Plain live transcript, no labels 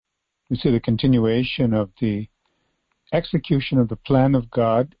we see the continuation of the execution of the plan of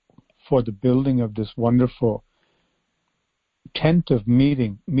God for the building of this wonderful tent of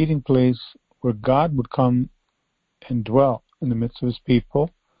meeting place where God would come and dwell in the midst of his people.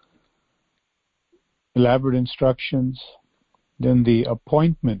 Elaborate instructions, then the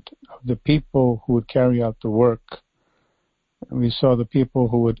appointment of the people who would carry out the work. We saw the people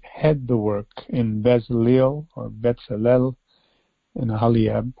who would head the work in Bezalel or Betzalel and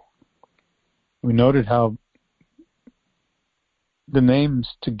Aholiab. We noted how the names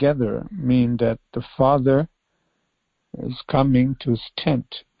together mean that the Father is coming to his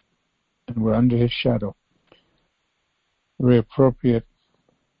tent and we're under his shadow. Very appropriate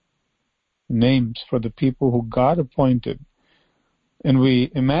names for the people who God appointed. And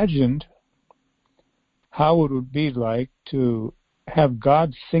we imagined how it would be like to have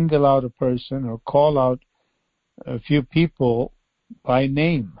God single out a person or call out a few people by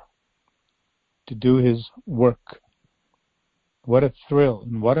name to do his work. What a thrill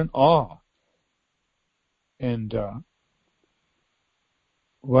and what an awe. And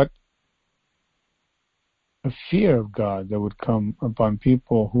what a fear of God that would come upon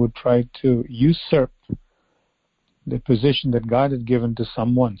people who would try to usurp the position that God had given to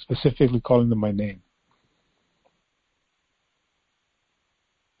someone, specifically calling them by name.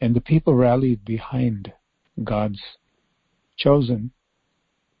 And the people rallied behind God's chosen,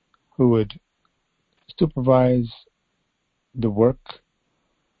 who would supervise the work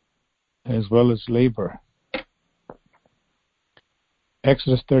as well as labor.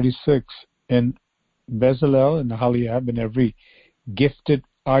 Exodus 36, and Bezalel and Aholiab and every gifted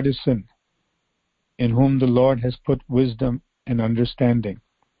artisan in whom the Lord has put wisdom and understanding,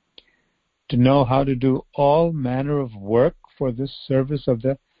 to know how to do all manner of work for this service of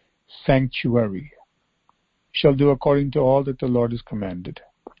the sanctuary, shall do according to all that the Lord has commanded.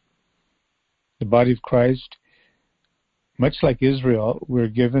 The body of Christ, much like Israel, we're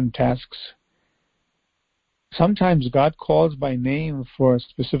given tasks. Sometimes God calls by name for a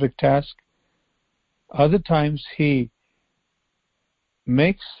specific task. Other times he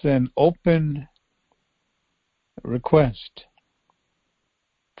makes an open request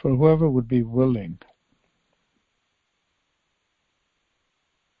for whoever would be willing.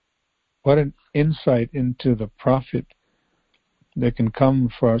 What an insight into the profit that can come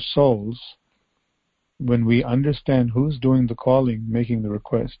for our souls when we understand who's doing the calling, making the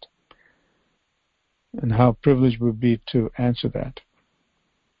request, and how privileged we'll be to answer that.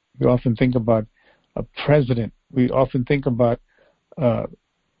 We often think about a president. We often think about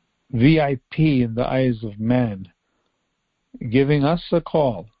VIP in the eyes of man giving us a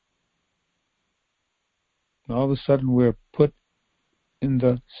call. And all of a sudden we're put in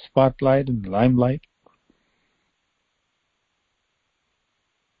the spotlight and limelight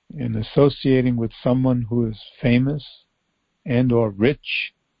and associating with someone who is famous and or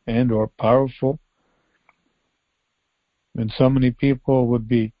rich and or powerful. And so many people would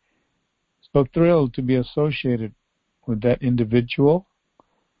be so thrilled to be associated with that individual.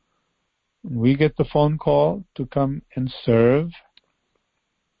 We get the phone call to come and serve.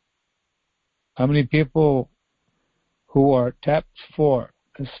 How many people who are tapped for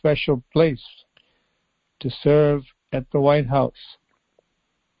a special place to serve at the White House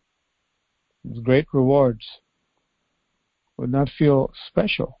with great rewards would not feel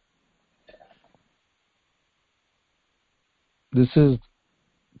special? This is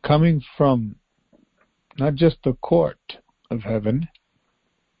coming from not just the court of heaven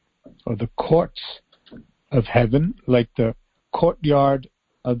or the courts of heaven, like the courtyard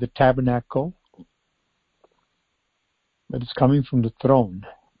of the tabernacle, but it's coming from the throne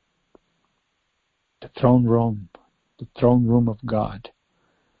room of God.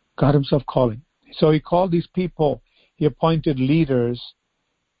 God himself calling. So he called these people, he appointed leaders,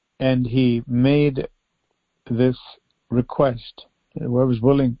 and he made this request that whoever's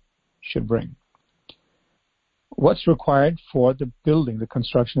willing should bring. What's required for the building, the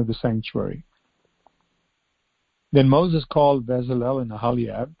construction of the sanctuary? Then Moses called Bezalel and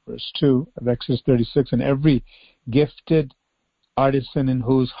Aholiab, verse 2 of Exodus 36, and every gifted artisan in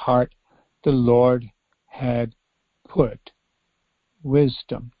whose heart the Lord had put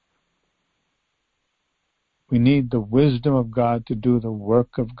wisdom. We need the wisdom of God to do the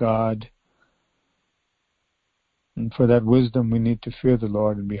work of God. And for that wisdom, we need to fear the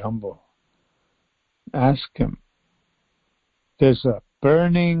Lord and be humble. Ask him. There's a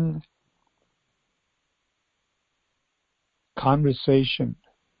burning conversation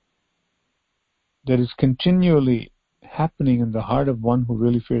that is continually happening in the heart of one who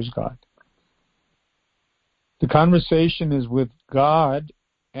really fears God. The conversation is with God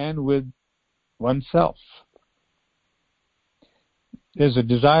and with oneself. There's a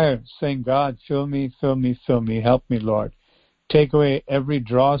desire saying, God, fill me, fill me, fill me. Help me, Lord. Take away every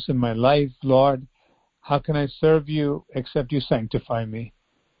dross in my life, Lord. How can I serve you except you sanctify me?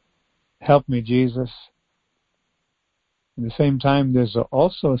 Help me, Jesus. At the same time, there's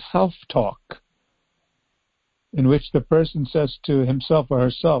also self-talk in which the person says to himself or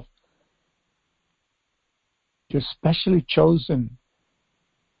herself, you're specially chosen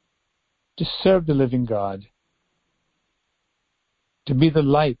to serve the living God, to be the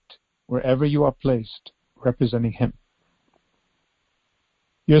light wherever you are placed, representing Him.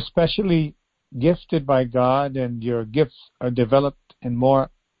 You're specially gifted by God, and your gifts are developed, and more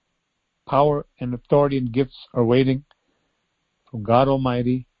power and authority and gifts are waiting from God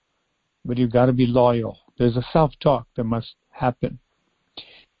Almighty, but you've got to be loyal. There's a self-talk that must happen.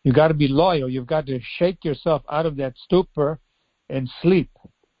 You've got to be loyal. You've got to shake yourself out of that stupor and sleep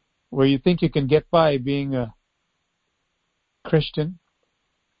where you think you can get by being a Christian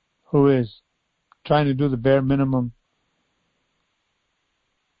who is trying to do the bare minimum.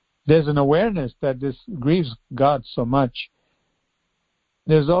 There's an awareness that this grieves God so much.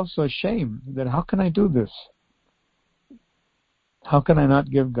 There's also a shame that how can I do this? How can I not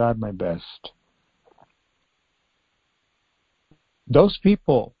give God my best? Those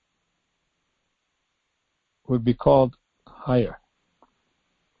people would be called higher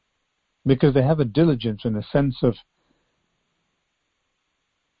because they have a diligence and a sense of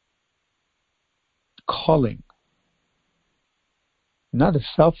calling. Not a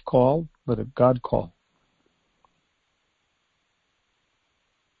self-call, but a God call.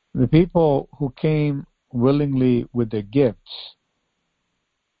 The people who came willingly with their gifts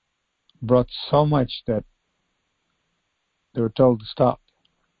brought so much that they were told to stop.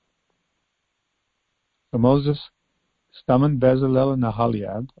 So Moses summoned Bezalel and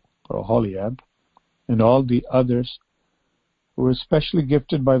Aholiab, and all the others who were specially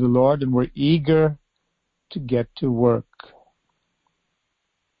gifted by the Lord and were eager to get to work.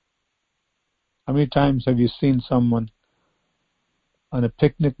 How many times have you seen someone on a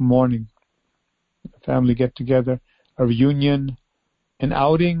picnic morning, a family get-together, a reunion, an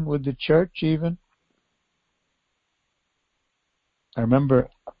outing with the church even? I remember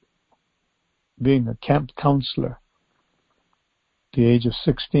being a camp counselor at the age of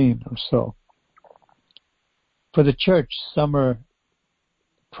 16 or so for the church summer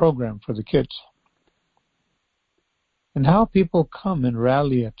program for the kids. And how people come and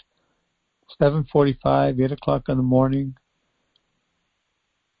rally at 7:45, 8 o'clock in the morning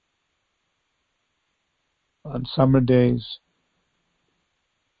on summer days,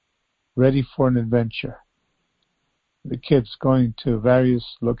 ready for an adventure. The kids going to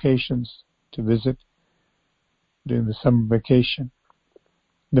various locations to visit during the summer vacation.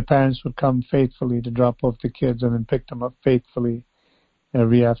 The parents would come faithfully to drop off the kids and then pick them up faithfully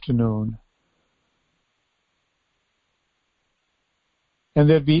every afternoon. And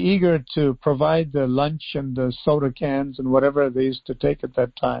they'd be eager to provide the lunch and the soda cans and whatever they used to take at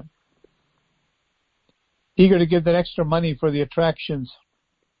that time. Eager to give that extra money for the attractions.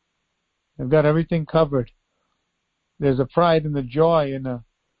 They've got everything covered. There's a pride and a joy and a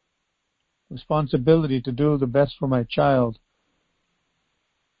responsibility to do the best for my child.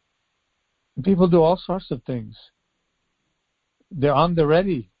 And people do all sorts of things. They're on the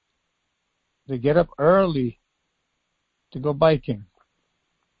ready. They get up early to go biking,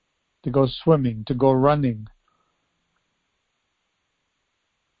 to go swimming, to go running.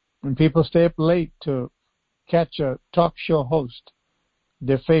 And people stay up late to catch a talk show host,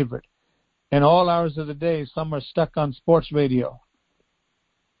 their favorite. And all hours of the day, some are stuck on sports radio.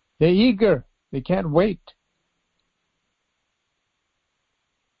 They're eager. They can't wait.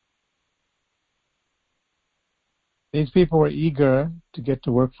 These people were eager to get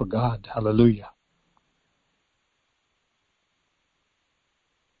to work for God. Hallelujah.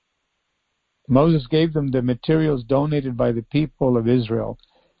 Moses gave them the materials donated by the people of Israel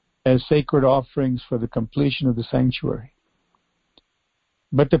as sacred offerings for the completion of the sanctuary.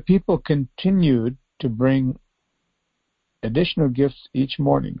 But the people continued to bring additional gifts each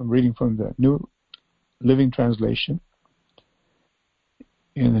morning. I'm reading from the New Living Translation.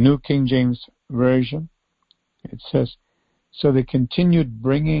 In the New King James Version, it says, so they continued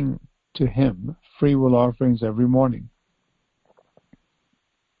bringing to him free will offerings every morning.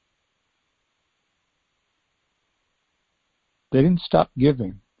 They didn't stop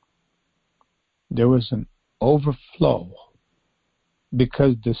giving. There was an overflow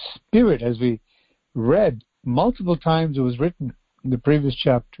because the Spirit, as we read multiple times, it was written in the previous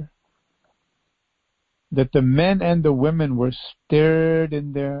chapter, that the men and the women were stirred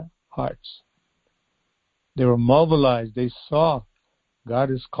in their hearts. They were mobilized. They saw God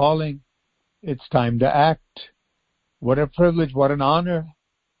is calling. It's time to act. What a privilege, what an honor.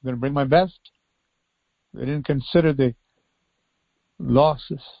 I'm going to bring my best. They didn't consider the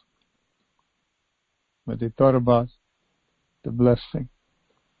losses, but they thought about the blessing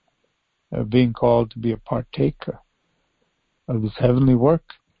of being called to be a partaker of this heavenly work.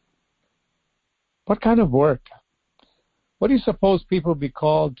 What kind of work? What do you suppose people be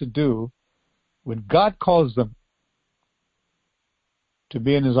called to do when God calls them to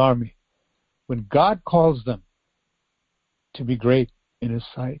be in His army? When God calls them to be great in His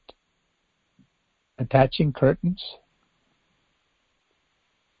sight? Attaching curtains?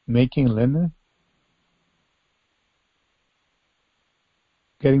 Making linen?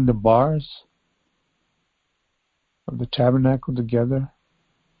 Getting the bars of the tabernacle together?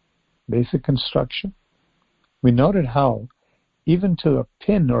 Basic construction? We noted how, even to a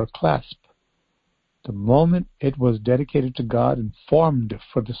pin or a clasp, the moment it was dedicated to God and formed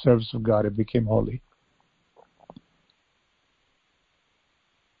for the service of God, it became holy.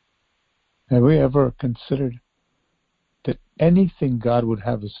 Have we ever considered that anything God would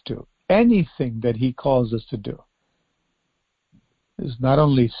have us do, anything that He calls us to do, is not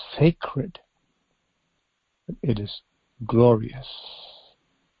only sacred, but it is glorious.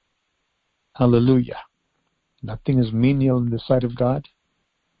 Hallelujah. Nothing is menial in the sight of God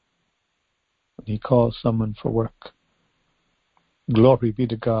when He calls someone for work. Glory be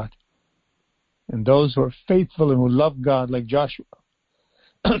to God. And those who are faithful and who love God, like Joshua,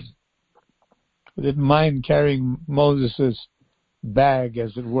 who didn't mind carrying Moses' bag,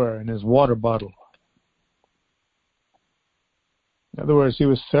 as it were, and his water bottle. In other words, he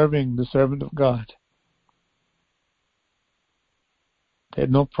was serving the servant of God. They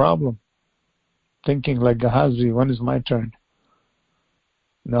had no problem thinking like Gehazi, when is my turn?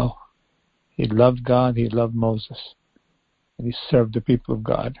 No. He loved God, he loved Moses, and he served the people of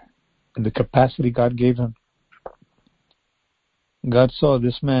God in the capacity God gave him. God saw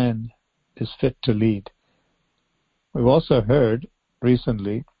this man is fit to lead. We've also heard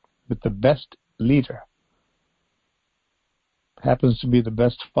recently that the best leader happens to be the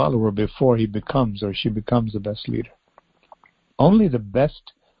best follower before he becomes or she becomes the best leader. Only the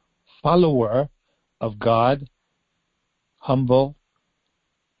best follower of God, humble,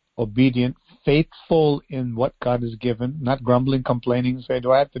 obedient, faithful in what God has given, not grumbling, complaining, say,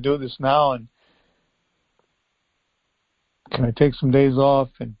 do I have to do this now? And can I take some days off?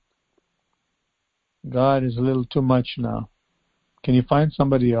 And God is a little too much now. Can you find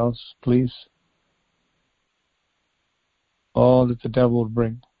somebody else, please? All that the devil will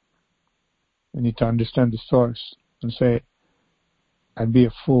bring. We need to understand the source and say, I'd be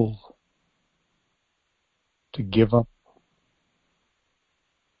a fool to give up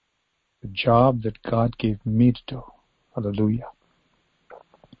the job that God gave me to do. Hallelujah.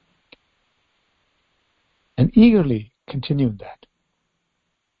 And eagerly continued that.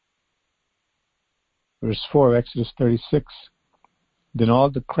 Verse 4, Exodus 36. Then all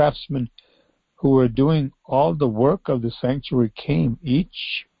the craftsmen who were doing all the work of the sanctuary came,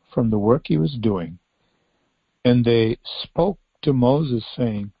 each from the work he was doing. And they spoke to Moses,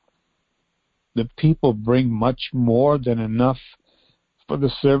 saying, the people bring much more than enough for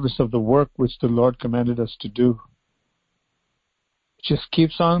the service of the work which the Lord commanded us to do. It just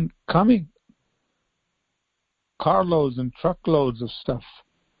keeps on coming. Carloads and truckloads of stuff.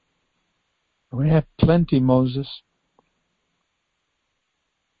 We have plenty, Moses.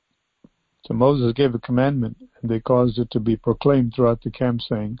 So Moses gave a commandment, and they caused it to be proclaimed throughout the camp,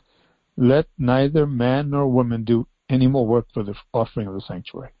 saying, let neither man nor woman do any more work for the offering of the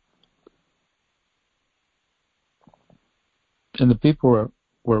sanctuary. And the people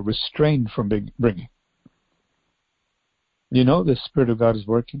were restrained from bringing. You know the Spirit of God is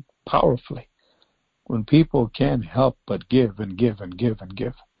working powerfully when people can't help but give and give and give and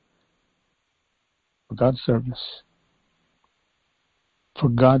give. For God's service. For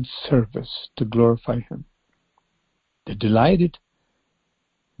God's service to glorify Him. They're delighted.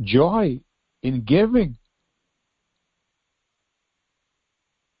 Joy in giving.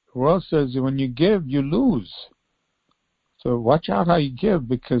 The world says when you give, you lose. So watch out how you give,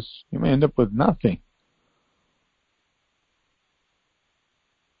 because you may end up with nothing.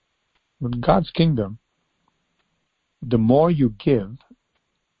 With God's kingdom, the more you give,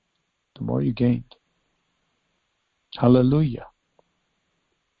 the more you gain. Hallelujah.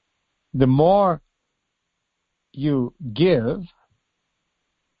 The more you give,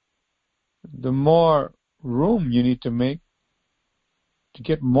 the more room you need to make to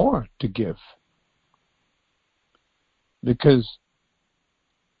get more to give. Because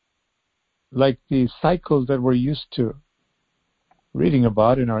like the cycles that we're used to reading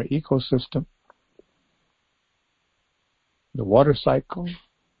about in our ecosystem, the water cycle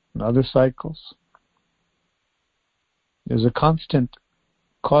and other cycles, there's a constant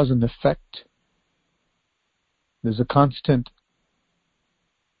cause and effect. There's a constant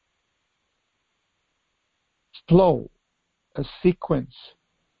flow, a sequence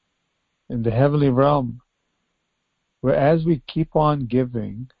in the heavenly realm where as we keep on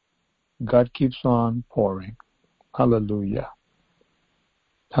giving, God keeps on pouring. Hallelujah.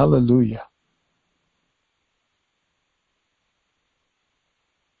 Hallelujah.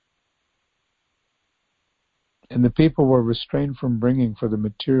 And the people were restrained from bringing, for the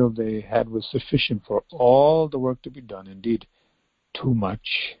material they had was sufficient for all the work to be done. Indeed, too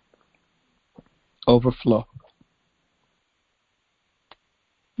much. Overflow.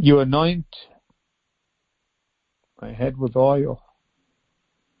 You anoint my head with oil.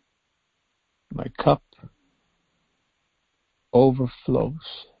 My cup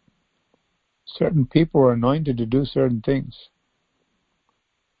overflows. Certain people are anointed to do certain things.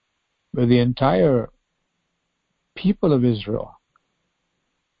 But the entire people of Israel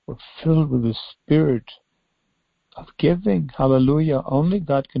were filled with the spirit of giving. Hallelujah. Only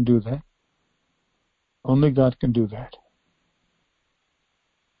God can do that. Only God can do that.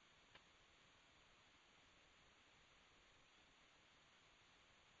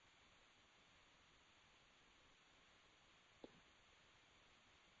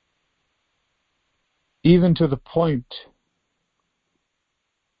 Even to the point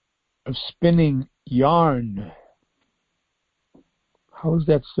of spinning yarn. How is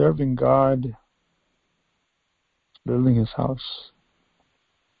that serving God? Building His house.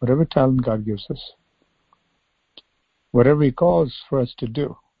 Whatever talent God gives us. Whatever He calls for us to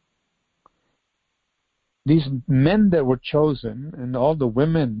do. These men that were chosen and all the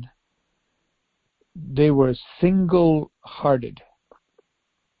women, they were single-hearted.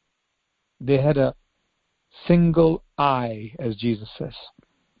 They had a single eye, as Jesus says.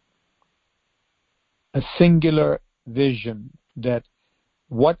 A singular vision that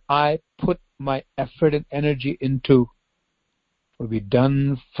what I put my effort and energy into will be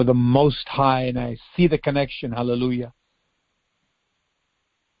done for the Most High, and I see the connection. Hallelujah.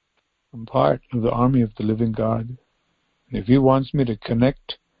 I'm part of the army of the living God. And if He wants me to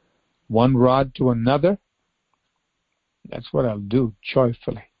connect one rod to another, that's what I'll do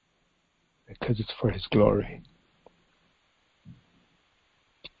joyfully, because it's for His glory.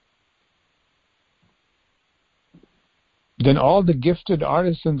 Then all the gifted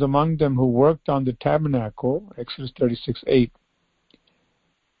artisans among them who worked on the tabernacle, Exodus 36:8,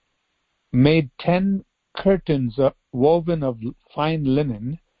 made 10 curtains woven of fine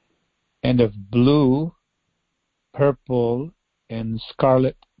linen and of blue, purple, and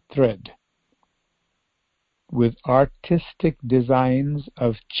scarlet thread, with artistic designs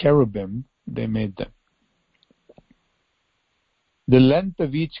of cherubim. They made them. The length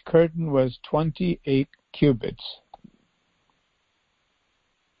of each curtain was 28 cubits,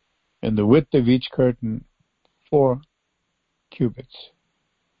 and the width of each curtain 4 cubits.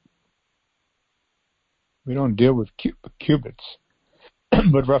 We don't deal with cubits,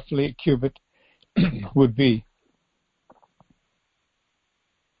 but roughly a cubit would be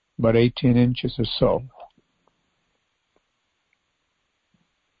about 18 inches or so.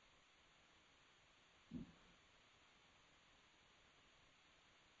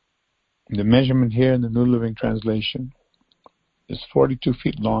 The measurement here in the New Living Translation is 42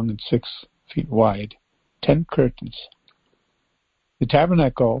 feet long and 6 feet wide, 10 curtains. The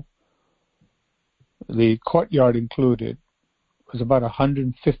tabernacle, the courtyard included, was about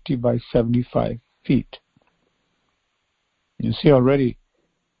 150 by 75 feet. You see already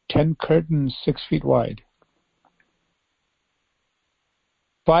 10 curtains, 6 feet wide.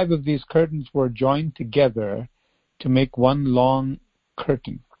 5 of these curtains were joined together to make one long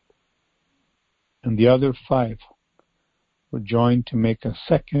curtain, and the other 5 were joined to make a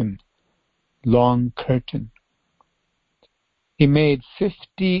second long curtain. He made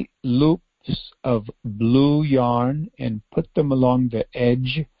 50 loops of blue yarn and put them along the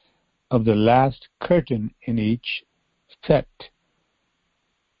edge of the last curtain in each set.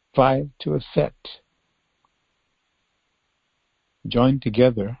 5 to a set, joined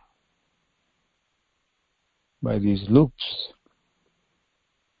together by these loops.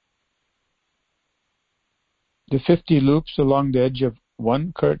 The 50 loops along the edge of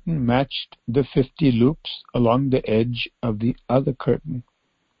one curtain matched the 50 loops along the edge of the other curtain.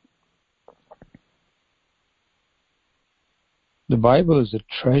 The Bible is a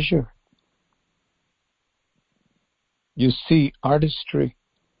treasure. You see artistry,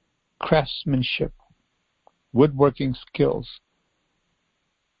 craftsmanship, woodworking skills,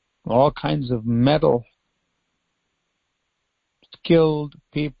 all kinds of metal, skilled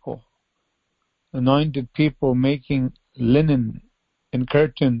people, anointed people making linen and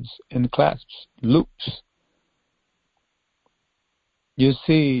curtains and clasps, loops. You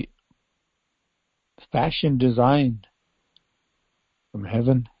see fashion design from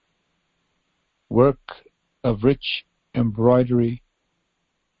heaven, work of rich embroidery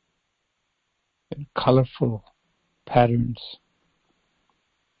and colorful patterns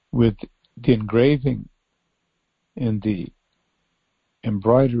with the engraving and the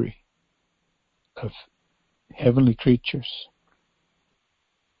embroidery of heavenly creatures.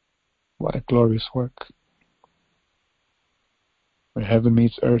 What a glorious work, where heaven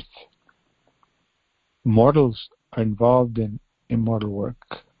meets earth. Mortals are involved in immortal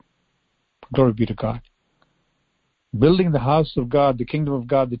work. Glory be to God. Building the house of God, the kingdom of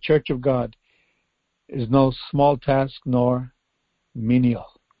God, the church of God is no small task nor menial.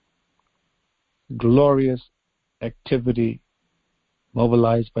 Glorious activity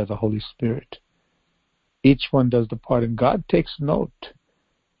mobilized by the Holy Spirit. Each one does the part, and God takes note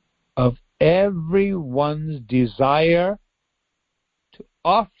of everyone's desire to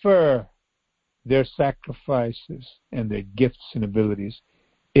offer their sacrifices and their gifts and abilities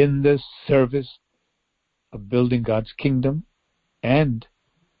in the service of building God's kingdom and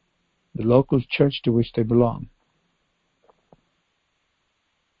the local church to which they belong.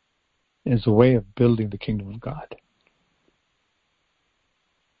 Is a way of building the kingdom of God.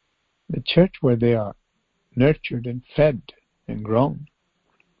 The church where they are nurtured and fed and grown.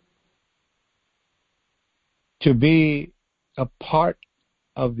 To be a part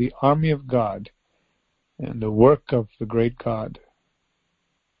of the army of God and the work of the great God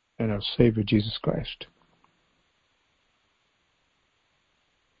and our Savior Jesus Christ.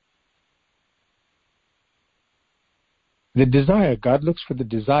 The desire, God looks for the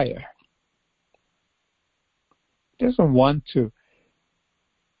desire. He doesn't want to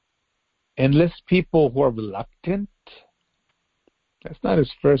enlist people who are reluctant. That's not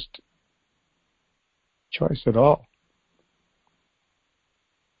his first choice at all.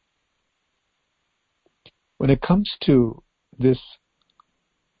 When it comes to this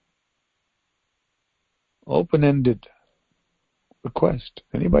open-ended request,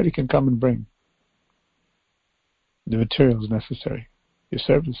 anybody can come and bring the materials necessary, your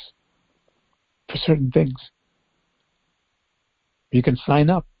service, for certain things. You can sign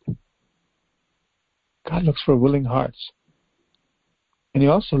up. God looks for willing hearts. And he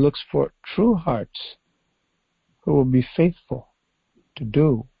also looks for true hearts who will be faithful to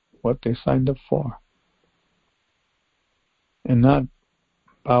do what they signed up for and not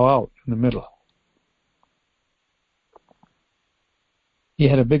bow out in the middle. He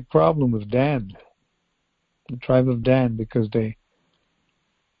had a big problem with Dan, the tribe of Dan, because they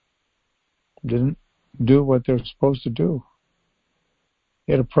didn't do what they're supposed to do.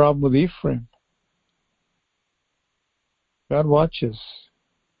 He had a problem with Ephraim. God watches.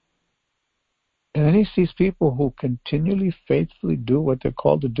 And then he sees people who continually, faithfully do what they're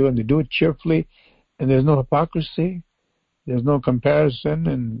called to do, and they do it cheerfully, and there's no hypocrisy, there's no comparison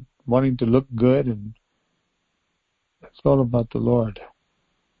and wanting to look good, and that's all about the Lord.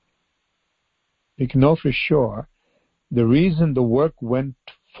 You can know for sure the reason the work went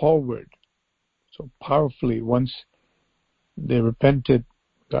forward so powerfully once they repented,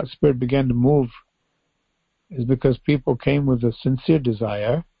 God's Spirit began to move, is because people came with a sincere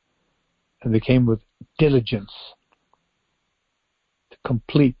desire and they came with diligence to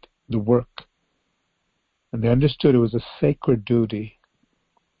complete the work. And they understood it was a sacred duty.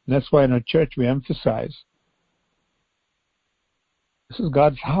 And that's why in our church we emphasize this is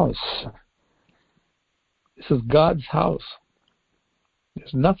God's house. This is God's house.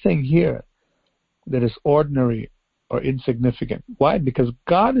 There's nothing here that is ordinary or insignificant. Why? Because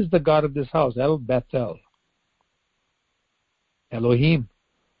God is the God of this house. El Bethel. Elohim.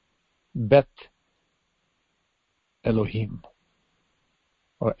 Bet Elohim.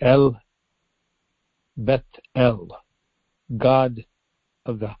 Or El Bet-El. God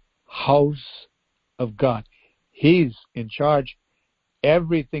of the house of God. He's in charge.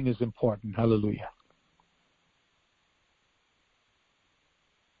 Everything is important. Hallelujah.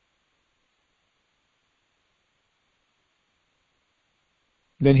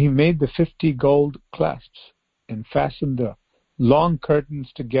 Then he made the 50 gold clasps and fastened the long curtains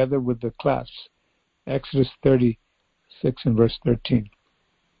together with the clasps. Exodus 36 and verse 13.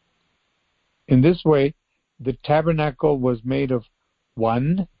 In this way, the tabernacle was made of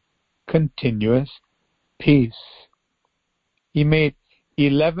one continuous piece. He made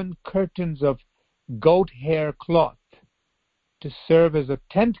 11 curtains of goat hair cloth to serve as a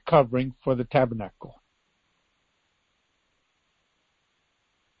tent covering for the tabernacle.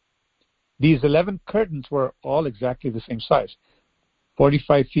 These 11 curtains were all exactly the same size,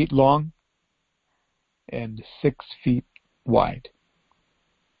 45 feet long and 6 feet wide.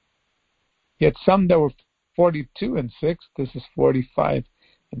 Yet some that were 42 and 6, this is 45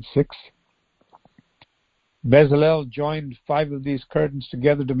 and 6. Bezalel joined 5 of these curtains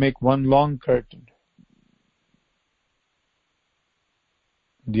together to make one long curtain.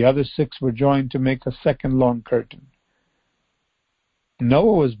 The other 6 were joined to make a second long curtain.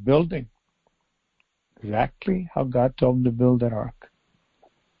 Noah was building exactly how God told him to build that ark.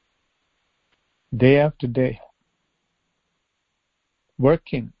 Day after day,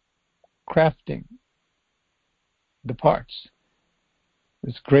 working, crafting the parts,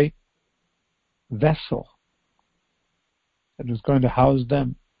 this great vessel that was going to house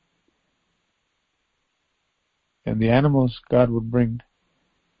them and the animals God would bring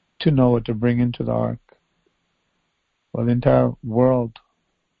to Noah to bring into the ark. Well, the entire world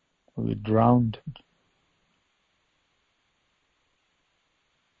will be drowned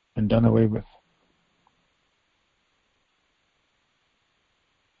and done away with.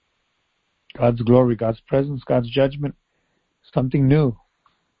 God's glory, God's presence, God's judgment, something new.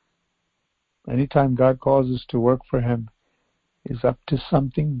 Anytime God calls us to work for Him, He's up to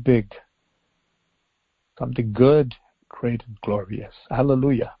something big, something good, great, and glorious.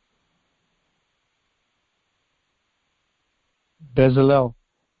 Hallelujah. Bezalel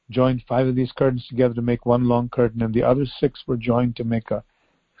joined 5 of these curtains together to make one long curtain, and the other 6 were joined to make a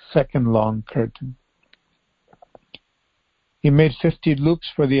second long curtain. He made 50 loops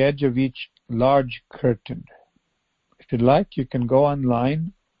for the edge of each large curtain. If you'd like, you can go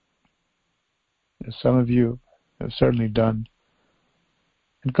online, as some of you have certainly done,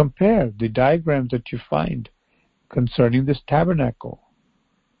 and compare the diagrams that you find concerning this tabernacle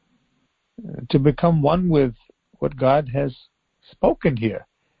to become one with what God has spoken here,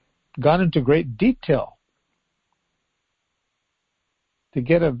 gone into great detail to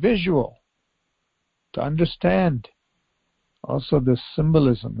get a visual, to understand also the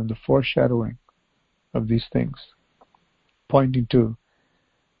symbolism and the foreshadowing of these things, pointing to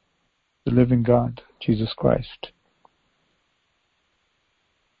the living God, Jesus Christ.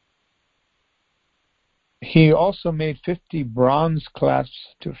 He also made 50 bronze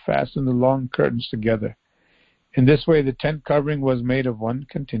clasps to fasten the long curtains together. In this way, the tent covering was made of one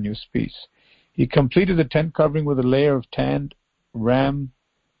continuous piece. He completed the tent covering with a layer of tanned ram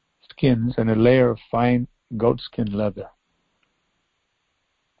skins and a layer of fine goatskin leather.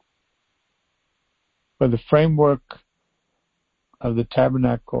 For the framework of the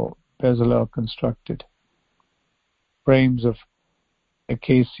tabernacle, Bezalel constructed frames of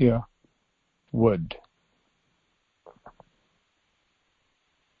acacia wood.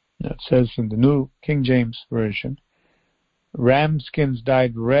 It says in the New King James Version, ram skins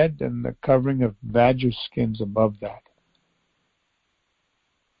dyed red and the covering of badger skins above that.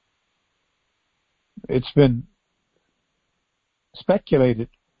 It's been speculated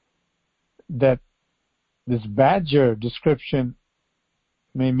that this badger description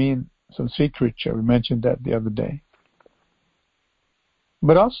may mean some sea creature. We mentioned that the other day.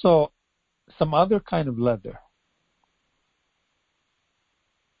 But also some other kind of leather.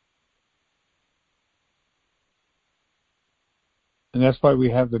 And that's why we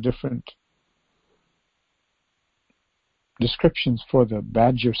have the different descriptions for the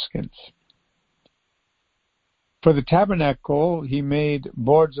badger skins. For the tabernacle, he made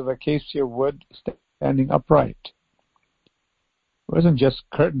boards of acacia wood standing upright. It wasn't just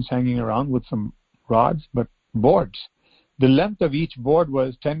curtains hanging around with some rods, but boards. The length of each board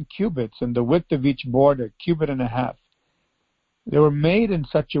was 10 cubits, and the width of each board a cubit and a half. They were made in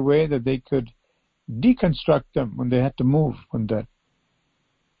such a way that they could deconstruct them when they had to move, when the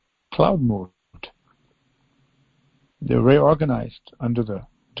cloud moved. They were reorganized under the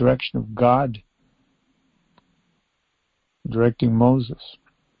direction of God, directing Moses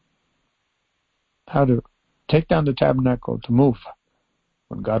how to take down the tabernacle, to move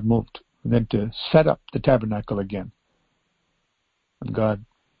when God moved, and then to set up the tabernacle again when God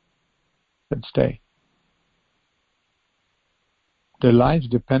said stay. Their lives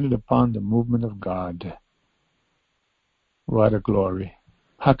depended upon the movement of God. What a glory.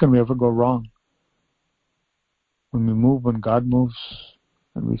 How can we ever go wrong? When we move, when God moves,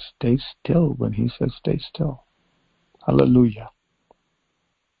 and we stay still when He says stay still. Hallelujah.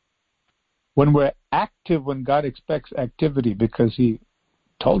 When we're active, when God expects activity because He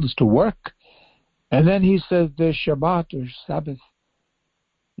told us to work, And then he says there's Shabbat or Sabbath.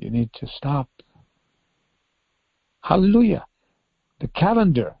 You need to stop. Hallelujah. The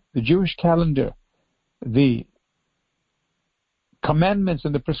calendar, the Jewish calendar, the commandments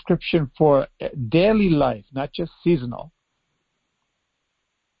and the prescription for daily life, not just seasonal.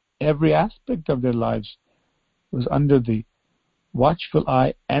 Every aspect of their lives was under the watchful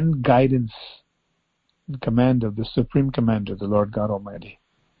eye and guidance and command of the Supreme Commander, the Lord God Almighty,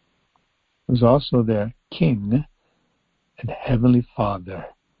 who was also their King and Heavenly Father.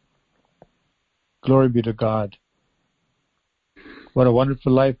 Glory be to God. What a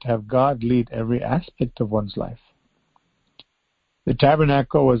wonderful life to have God lead every aspect of one's life. The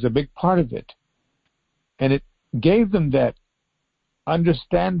tabernacle was a big part of it, and it gave them that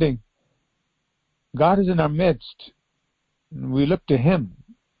understanding. God is in our midst. We look to Him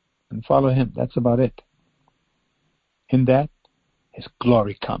and follow Him. That's about it. In that, His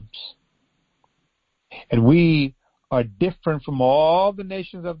glory comes. And we are different from all the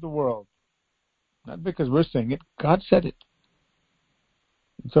nations of the world. Not because we're saying it. God said it.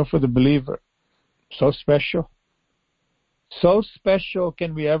 And so for the believer, so special. So special,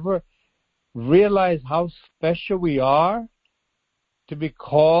 can we ever realize how special we are to be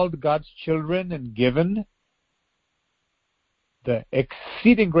called God's children and given the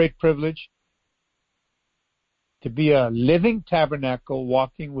exceeding great privilege to be a living tabernacle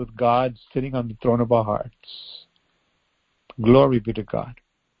walking with God sitting on the throne of our hearts. Glory be to God.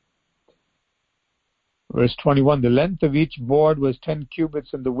 Verse 21, the length of each board was 10 cubits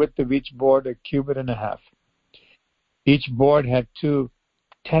and the width of each board 1.5 cubits. Each board had 2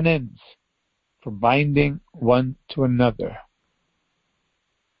 tenons for binding one to another.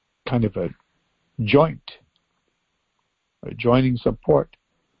 Kind of a joint, or joining support.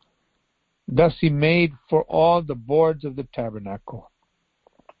 Thus he made for all the boards of the tabernacle.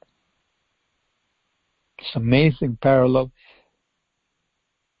 It's amazing parallel.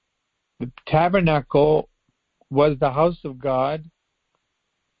 The tabernacle was the house of God.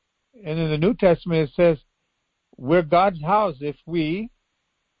 And in the New Testament it says, we're God's house if we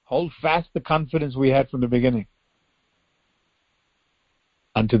hold fast the confidence we had from the beginning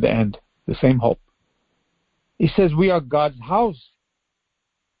unto the end. The same hope. He says we are God's house.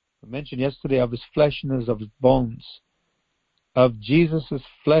 I mentioned yesterday of His flesh and of His bones. Of Jesus'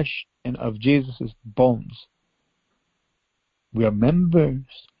 flesh and of Jesus' bones. We are members.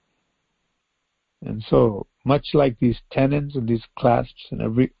 And so, much like these tenons and these clasps in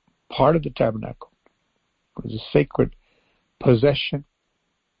every part of the tabernacle, was a sacred possession,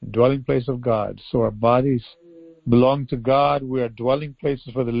 dwelling place of God. So our bodies belong to God. We are dwelling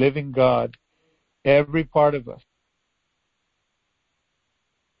places for the living God. Every part of us.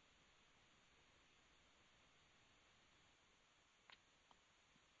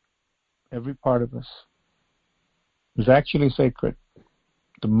 Every part of us is actually sacred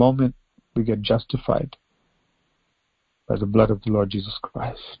the moment we get justified by the blood of the Lord Jesus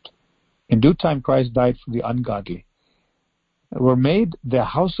Christ. In due time, Christ died for the ungodly. We're made the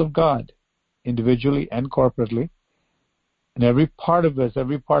house of God, individually and corporately. And every part of us,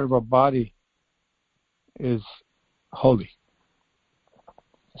 every part of our body is holy.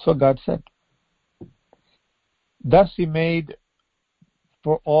 That's what God said. Thus he made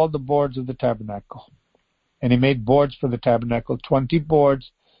for all the boards of the tabernacle. And he made boards for the tabernacle, 20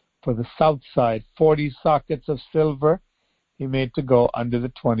 boards for the south side, 40 sockets of silver he made to go under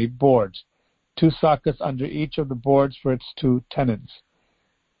the 20 boards, 2 sockets under each of the boards for its 2 tenons.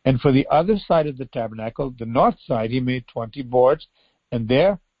 And for the other side of the tabernacle, the north side, he made 20 boards, and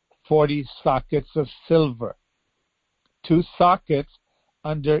there 40 sockets of silver, 2 sockets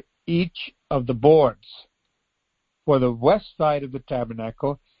under each of the boards. For the west side of the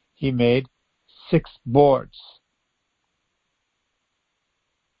tabernacle, he made 6 boards.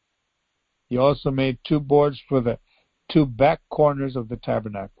 He also made 2 boards for the 2 back corners of the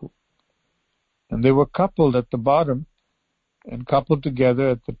tabernacle. And they were coupled at the bottom and coupled together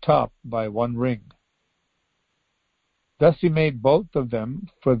at the top by 1 ring. Thus he made both of them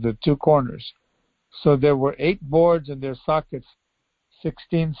for the 2 corners. So there were 8 boards and their sockets,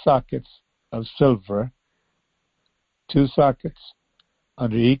 16 sockets of silver, 2 sockets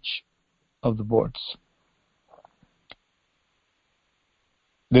under each of the boards.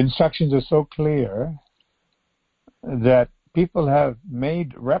 The instructions are so clear that people have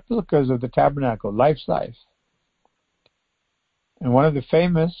made replicas of the tabernacle, life-size. And one of the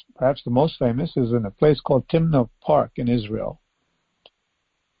famous, perhaps the most famous, is in a place called Timnah Park in Israel.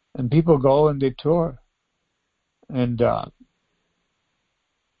 And people go and they tour. And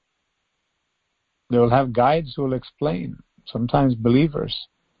they will have guides who will explain, sometimes believers,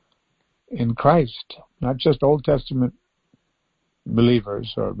 in Christ, not just Old Testament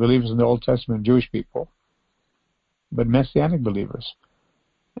believers or believers in the Old Testament Jewish people, but Messianic believers.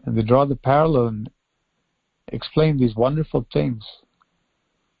 And they draw the parallel and explain these wonderful things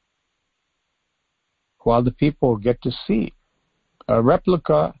while the people get to see a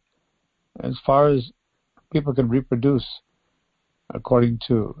replica as far as people can reproduce according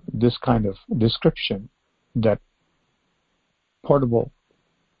to this kind of description, that portable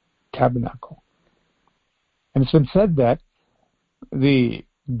tabernacle. And it's been said that the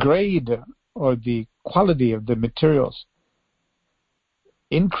grade or the quality of the materials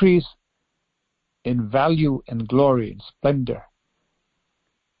increase in value and glory and splendor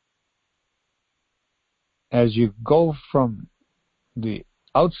as you go from the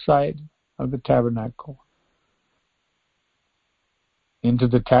outside of the tabernacle into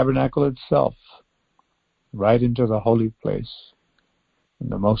the tabernacle itself, right into the holy place, in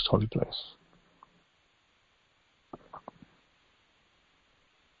the most holy place.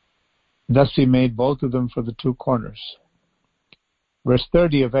 Thus he made both of them for the two corners. Verse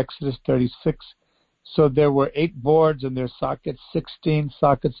 30 of Exodus 36, so there were 8 boards and their sockets, 16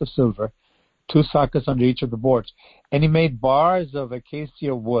 sockets of silver, 2 sockets under each of the boards. And he made bars of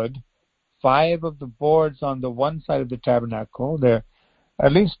acacia wood, 5 of the boards on the one side of the tabernacle. There are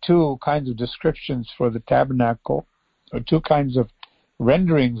at least 2 kinds of descriptions for the tabernacle, or 2 kinds of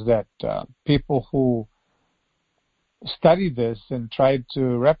renderings that people who study this and tried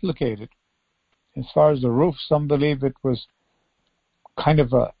to replicate it. As far as the roof, some believe it was kind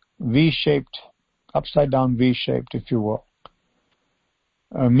of a V-shaped, upside-down V-shaped, if you will,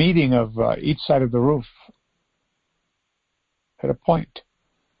 a meeting of each side of the roof at a point.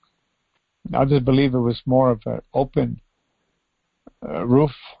 Others believe it was more of an open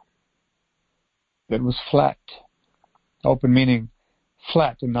roof that was flat. Open meaning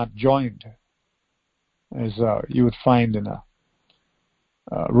flat and not joined, as you would find in a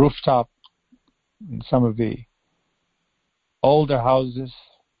rooftop in some of the older houses.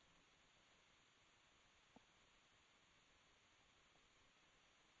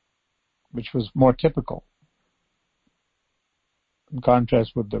 Which was more typical in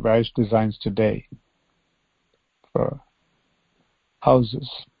contrast with the various designs today for houses.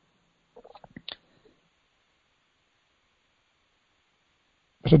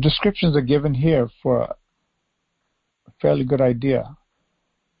 But the descriptions are given here for a fairly good idea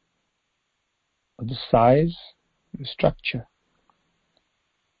of the size, the structure.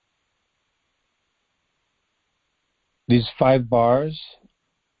 These 5 bars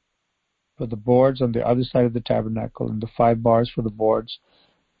for the boards on the other side of the tabernacle, and the 5 bars for the boards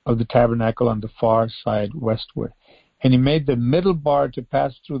of the tabernacle on the far side westward. And he made the middle bar to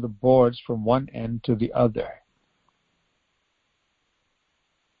pass through the boards from one end to the other.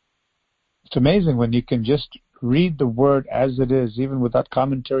 It's amazing when you can just read the word as it is, even without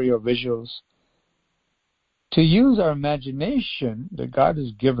commentary or visuals, to use our imagination that God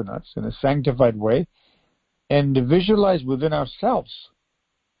has given us in a sanctified way and to visualize within ourselves,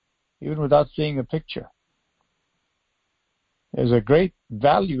 even without seeing a picture. There's a great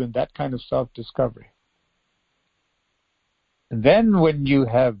value in that kind of self-discovery. And then when you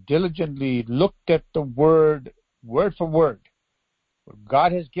have diligently looked at the word for word, what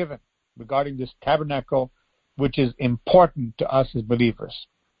God has given regarding this tabernacle, which is important to us as believers,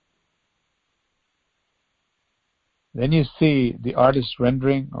 then you see the artist's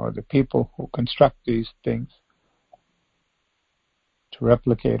rendering or the people who construct these things to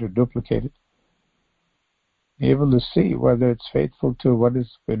replicate or duplicate it, be able to see whether it's faithful to what has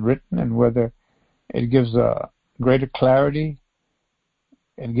been written and whether it gives a greater clarity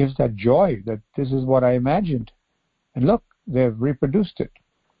and gives that joy that this is what I imagined. And look, they've reproduced it.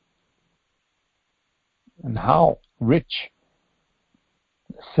 And how rich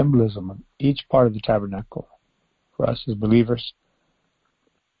the symbolism of each part of the tabernacle for us as believers,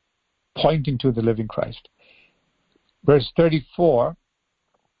 pointing to the living Christ. Verse 34,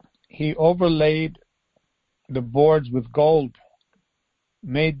 he overlaid the boards with gold,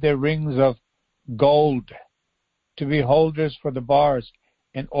 made their rings of gold to be holders for the bars,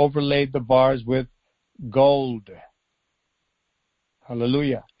 and overlaid the bars with gold.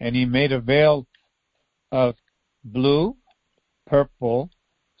 Hallelujah. And he made a veil of blue, purple,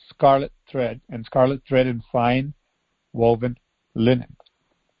 scarlet thread and fine woven linen.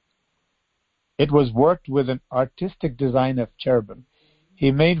 It was worked with an artistic design of cherubim.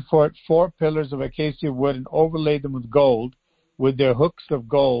 He made for it 4 pillars of acacia wood and overlaid them with gold, with their hooks of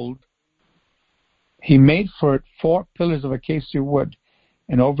gold. He made for it 4 pillars of acacia wood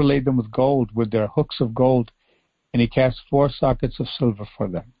and overlaid them with gold, with their hooks of gold, and he cast 4 sockets of silver for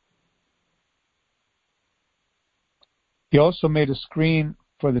them. He also made a screen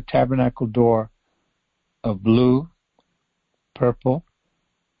for the tabernacle door of blue, purple,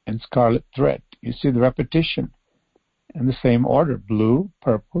 and scarlet thread. You see the repetition in the same order: blue,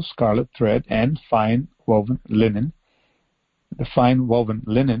 purple, scarlet thread, and fine woven linen. The fine woven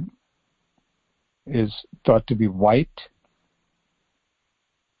linen is thought to be white,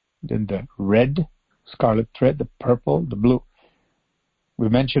 then the red, scarlet thread, the purple, the blue. We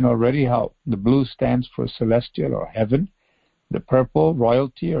mentioned already how the blue stands for celestial or heaven, the purple,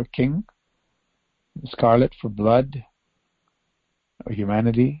 royalty or king, the scarlet for blood or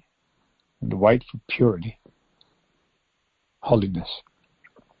humanity, and the white for purity, holiness.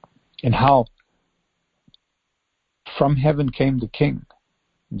 And how from heaven came the King,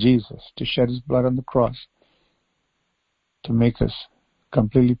 Jesus, to shed his blood on the cross to make us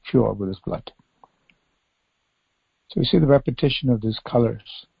completely pure with his blood. So you see the repetition of these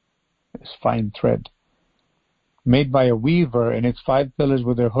colors, this fine thread, made by a weaver, and its 5 pillars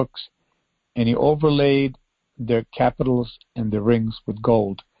with their hooks, and he overlaid their capitals and their rings with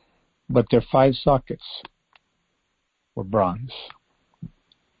gold, but their 5 sockets were bronze.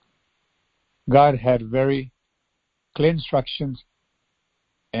 God had very clear instructions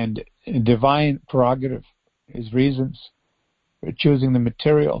and divine prerogative, his reasons for choosing the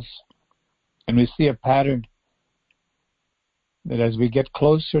materials. And we see a pattern that as we get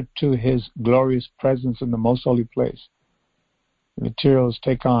closer to his glorious presence in the most holy place, the materials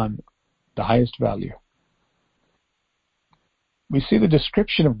take on the highest value. We see the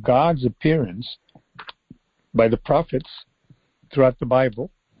description of God's appearance by the prophets throughout the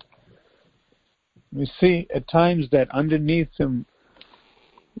Bible. We see at times that underneath him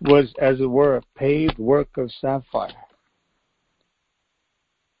was, as it were, a paved work of sapphire,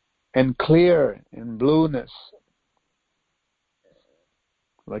 and clear in blueness,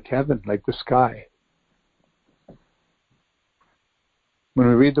 like heaven, like the sky. When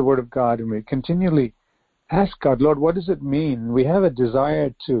we read the Word of God and we continually ask God, Lord, what does it mean? We have a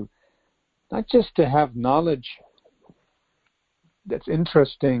desire to, not just to have knowledge that's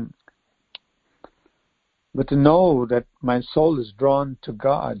interesting, but to know that my soul is drawn to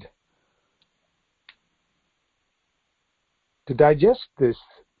God. To digest this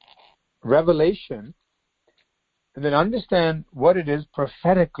revelation and then understand what it is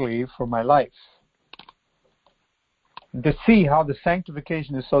prophetically for my life. And to see how the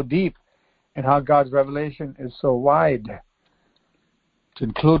sanctification is so deep and how God's revelation is so wide, to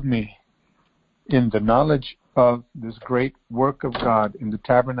include me in the knowledge of this great work of God in the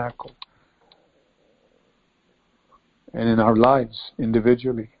tabernacle and in our lives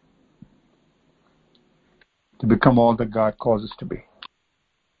individually, to become all that God calls us to be.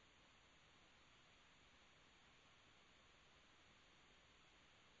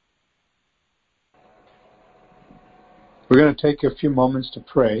 We're going to take a few moments to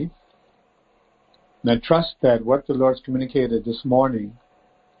pray. And I trust that what the Lord's communicated this morning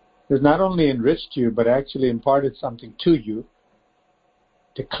has not only enriched you, but actually imparted something to you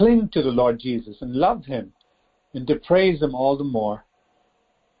to cling to the Lord Jesus and love him and to praise him all the more,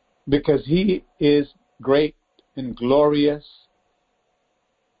 because he is great and glorious.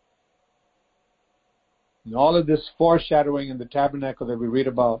 And all of this foreshadowing in the tabernacle that we read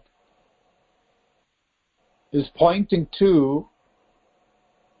about is pointing to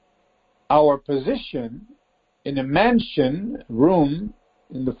our position in a mansion room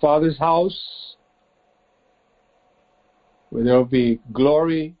in the Father's house, where there will be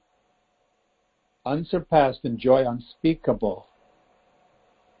glory unsurpassed and joy unspeakable.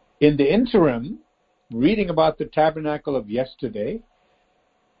 In the interim, reading about the tabernacle of yesterday,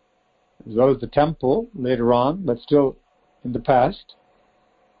 as well as the temple later on, but still in the past,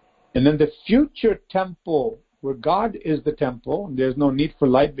 and then the future temple, where God is the temple, and there's no need for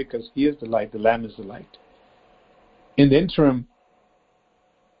light because he is the light, the Lamb is the light. In the interim,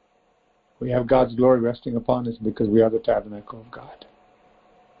 we have God's glory resting upon us because we are the tabernacle of God.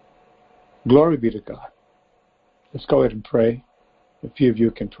 Glory be to God. Let's go ahead and pray. A few of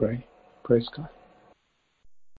you can pray. Praise God.